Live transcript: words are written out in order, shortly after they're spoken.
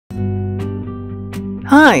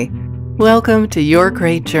Hi, welcome to Your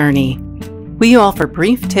Great Journey. We offer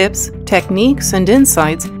brief tips, techniques, and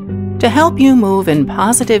insights to help you move in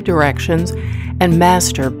positive directions and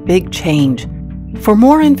master big change. For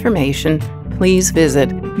more information, please visit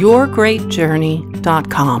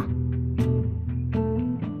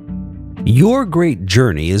yourgreatjourney.com. Your Great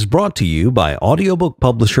Journey is brought to you by audiobook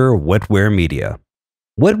publisher Wetware Media.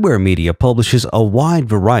 Wetware Media publishes a wide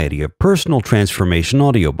variety of personal transformation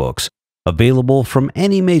audiobooks available from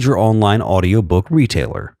any major online audiobook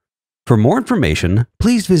retailer. For more information,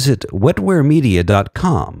 please visit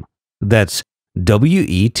wetwaremedia.com. That's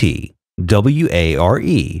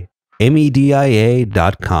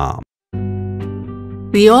wetwaremedia.com.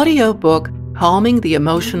 The audiobook Calming the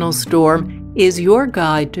Emotional Storm is your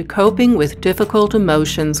guide to coping with difficult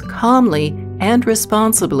emotions calmly and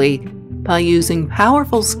responsibly by using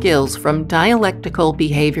powerful skills from dialectical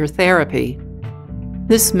behavior therapy.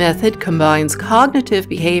 This method combines cognitive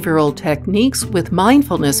behavioral techniques with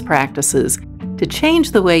mindfulness practices to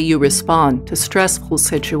change the way you respond to stressful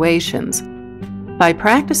situations. By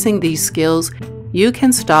practicing these skills, you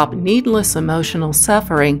can stop needless emotional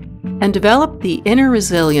suffering and develop the inner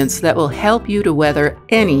resilience that will help you to weather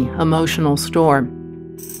any emotional storm.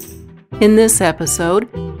 In this episode,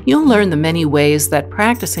 you'll learn the many ways that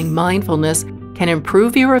practicing mindfulness can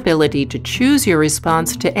improve your ability to choose your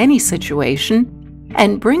response to any situation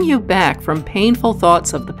and bring you back from painful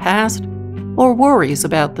thoughts of the past or worries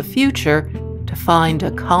about the future to find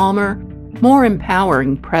a calmer, more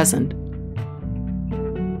empowering present.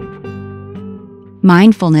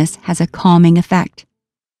 Mindfulness has a calming effect.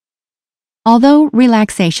 Although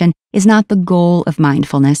relaxation is not the goal of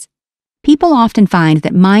mindfulness, people often find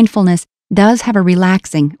that mindfulness does have a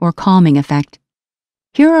relaxing or calming effect.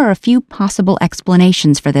 Here are a few possible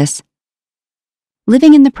explanations for this.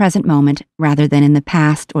 Living in the present moment rather than in the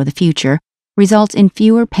past or the future results in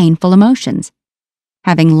fewer painful emotions.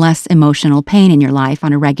 Having less emotional pain in your life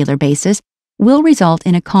on a regular basis will result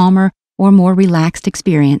in a calmer or more relaxed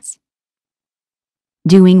experience.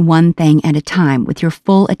 Doing one thing at a time with your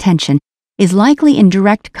full attention is likely in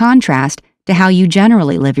direct contrast to how you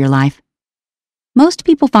generally live your life. Most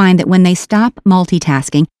people find that when they stop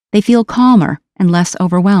multitasking, they feel calmer and less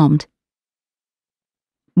overwhelmed.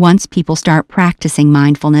 Once people start practicing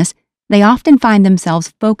mindfulness, they often find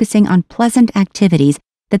themselves focusing on pleasant activities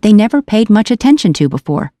that they never paid much attention to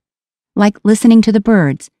before, like listening to the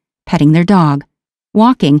birds, petting their dog,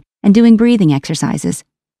 walking, and doing breathing exercises.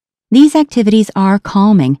 These activities are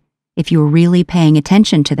calming if you're really paying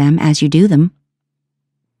attention to them as you do them.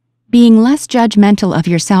 Being less judgmental of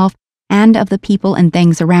yourself and of the people and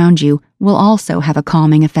things around you will also have a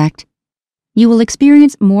calming effect. You will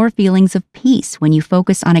experience more feelings of peace when you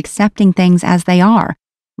focus on accepting things as they are,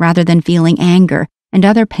 rather than feeling anger and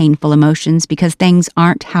other painful emotions because things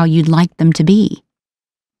aren't how you'd like them to be.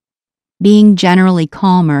 Being generally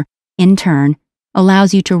calmer, in turn,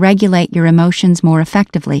 allows you to regulate your emotions more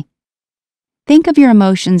effectively. Think of your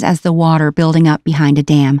emotions as the water building up behind a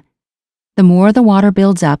dam. The more the water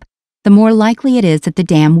builds up, the more likely it is that the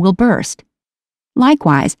dam will burst.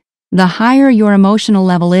 Likewise, the higher your emotional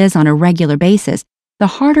level is on a regular basis, the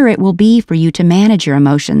harder it will be for you to manage your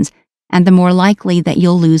emotions, and the more likely that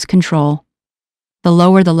you'll lose control. The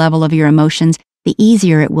lower the level of your emotions, the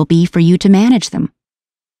easier it will be for you to manage them.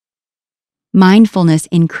 Mindfulness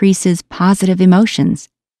increases positive emotions.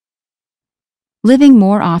 Living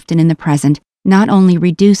more often in the present not only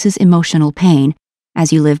reduces emotional pain.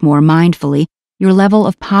 As you live more mindfully, your level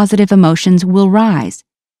of positive emotions will rise.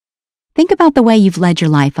 Think about the way you've led your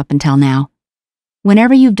life up until now.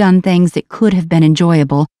 Whenever you've done things that could have been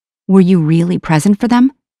enjoyable, were you really present for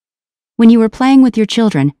them? When you were playing with your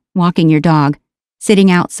children, walking your dog,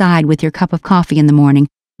 sitting outside with your cup of coffee in the morning,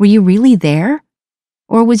 were you really there?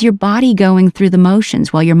 Or was your body going through the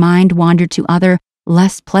motions while your mind wandered to other,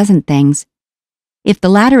 less pleasant things? If the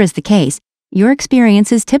latter is the case, your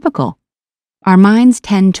experience is typical. Our minds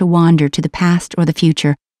tend to wander to the past or the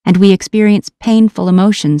future, and we experience painful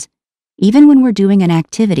emotions, even when we're doing an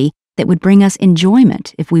activity that would bring us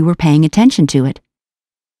enjoyment if we were paying attention to it.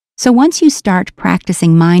 So once you start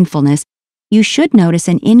practicing mindfulness, you should notice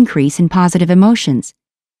an increase in positive emotions.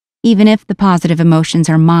 Even if the positive emotions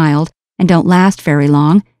are mild and don't last very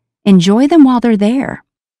long, enjoy them while they're there.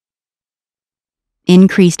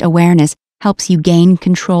 Increased awareness helps you gain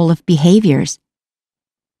control of behaviors.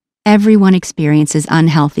 Everyone experiences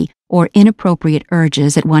unhealthy or inappropriate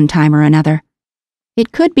urges at one time or another.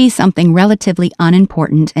 It could be something relatively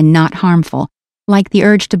unimportant and not harmful, like the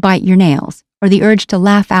urge to bite your nails or the urge to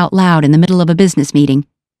laugh out loud in the middle of a business meeting.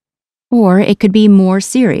 Or it could be more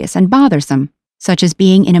serious and bothersome, such as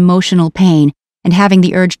being in emotional pain and having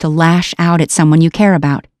the urge to lash out at someone you care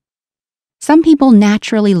about. Some people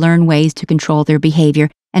naturally learn ways to control their behavior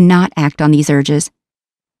and not act on these urges.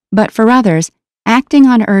 But for others, acting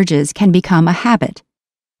on urges can become a habit.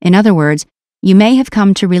 In other words, you may have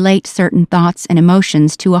come to relate certain thoughts and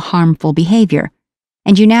emotions to a harmful behavior,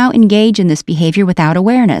 and you now engage in this behavior without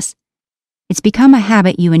awareness. It's become a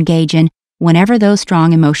habit you engage in whenever those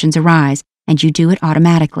strong emotions arise, and you do it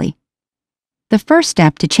automatically. The first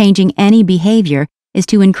step to changing any behavior is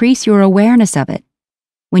to increase your awareness of it.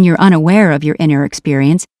 When you're unaware of your inner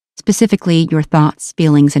experience, specifically your thoughts,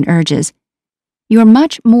 feelings, and urges, you're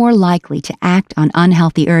much more likely to act on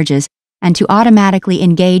unhealthy urges and to automatically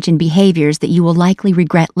engage in behaviors that you will likely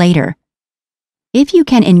regret later. If you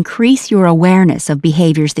can increase your awareness of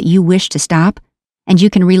behaviors that you wish to stop, and you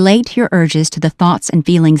can relate your urges to the thoughts and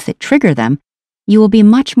feelings that trigger them, you will be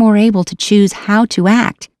much more able to choose how to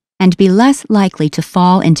act and be less likely to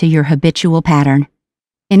fall into your habitual pattern.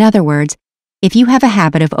 In other words, if you have a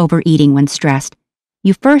habit of overeating when stressed,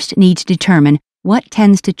 you first need to determine what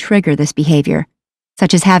tends to trigger this behavior,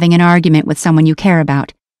 such as having an argument with someone you care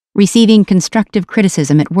about, receiving constructive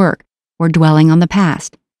criticism at work, or dwelling on the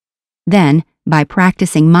past. Then, by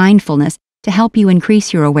practicing mindfulness to help you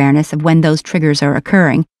increase your awareness of when those triggers are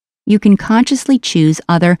occurring, you can consciously choose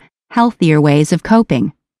other, healthier ways of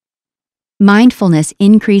coping. Mindfulness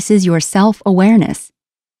increases your self-awareness.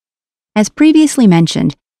 As previously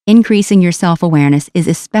mentioned, increasing your self-awareness is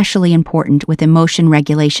especially important with emotion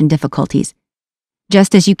regulation difficulties.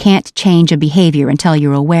 Just as you can't change a behavior until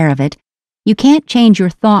you're aware of it, you can't change your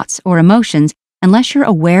thoughts or emotions unless you're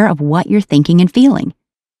aware of what you're thinking and feeling.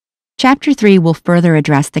 Chapter 3 will further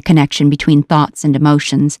address the connection between thoughts and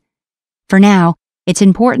emotions. For now, it's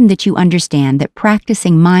important that you understand that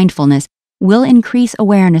practicing mindfulness will increase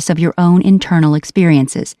awareness of your own internal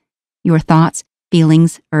experiences, your thoughts,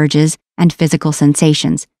 feelings, urges, and physical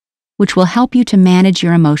sensations, which will help you to manage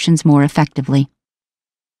your emotions more effectively.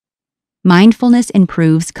 Mindfulness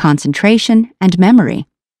improves concentration and memory.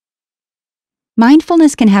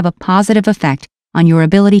 Mindfulness can have a positive effect on your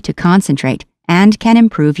ability to concentrate and can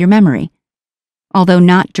improve your memory. Although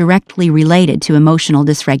not directly related to emotional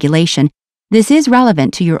dysregulation, this is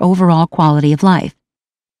relevant to your overall quality of life.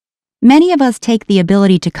 Many of us take the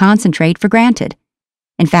ability to concentrate for granted.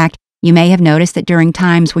 In fact, you may have noticed that during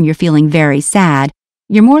times when you're feeling very sad,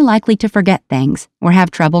 you're more likely to forget things or have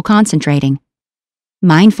trouble concentrating.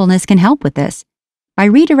 Mindfulness can help with this by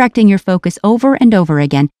redirecting your focus over and over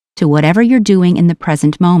again to whatever you're doing in the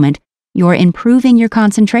present moment. You're improving your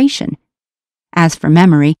concentration. As for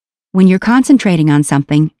memory, when you're concentrating on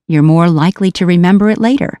something, you're more likely to remember it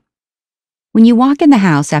later. When you walk in the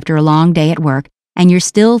house after a long day at work and you're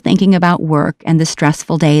still thinking about work and the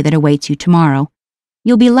stressful day that awaits you tomorrow,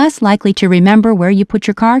 you'll be less likely to remember where you put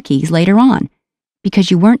your car keys later on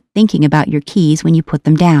because you weren't thinking about your keys when you put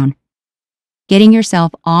them down. Getting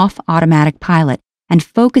yourself off automatic pilot and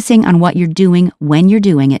focusing on what you're doing when you're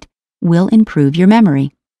doing it will improve your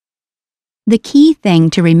memory. The key thing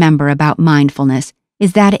to remember about mindfulness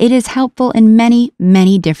is that it is helpful in many,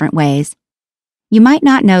 many different ways. You might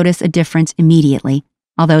not notice a difference immediately,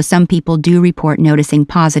 although some people do report noticing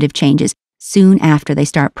positive changes soon after they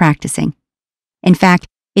start practicing. In fact,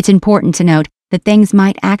 it's important to note that things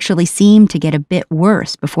might actually seem to get a bit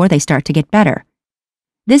worse before they start to get better.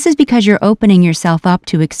 This is because you're opening yourself up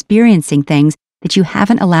to experiencing things that you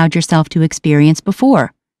haven't allowed yourself to experience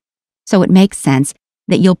before. So it makes sense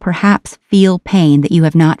that you'll perhaps feel pain that you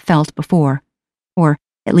have not felt before, or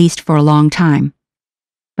at least for a long time.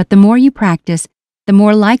 But the more you practice, the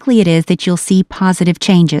more likely it is that you'll see positive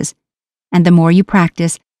changes, and the more you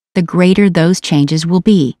practice, the greater those changes will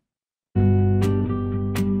be.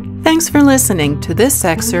 Thanks for listening to this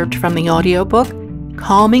excerpt from the audiobook,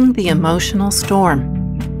 Calming the Emotional Storm.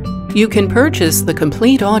 You can purchase the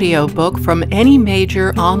complete audiobook from any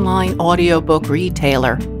major online audiobook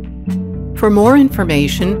retailer. For more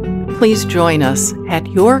information, please join us at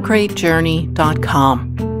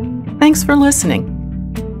yourgreatjourney.com. Thanks for listening.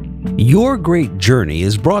 Your Great Journey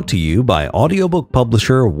is brought to you by audiobook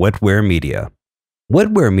publisher Wetware Media.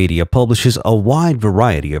 Wetware Media publishes a wide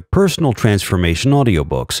variety of personal transformation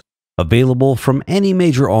audiobooks available from any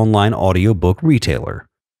major online audiobook retailer.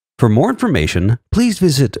 For more information, please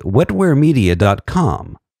visit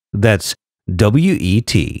wetwaremedia.com. That's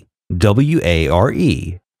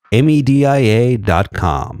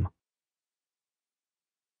WETWAREmedia.com.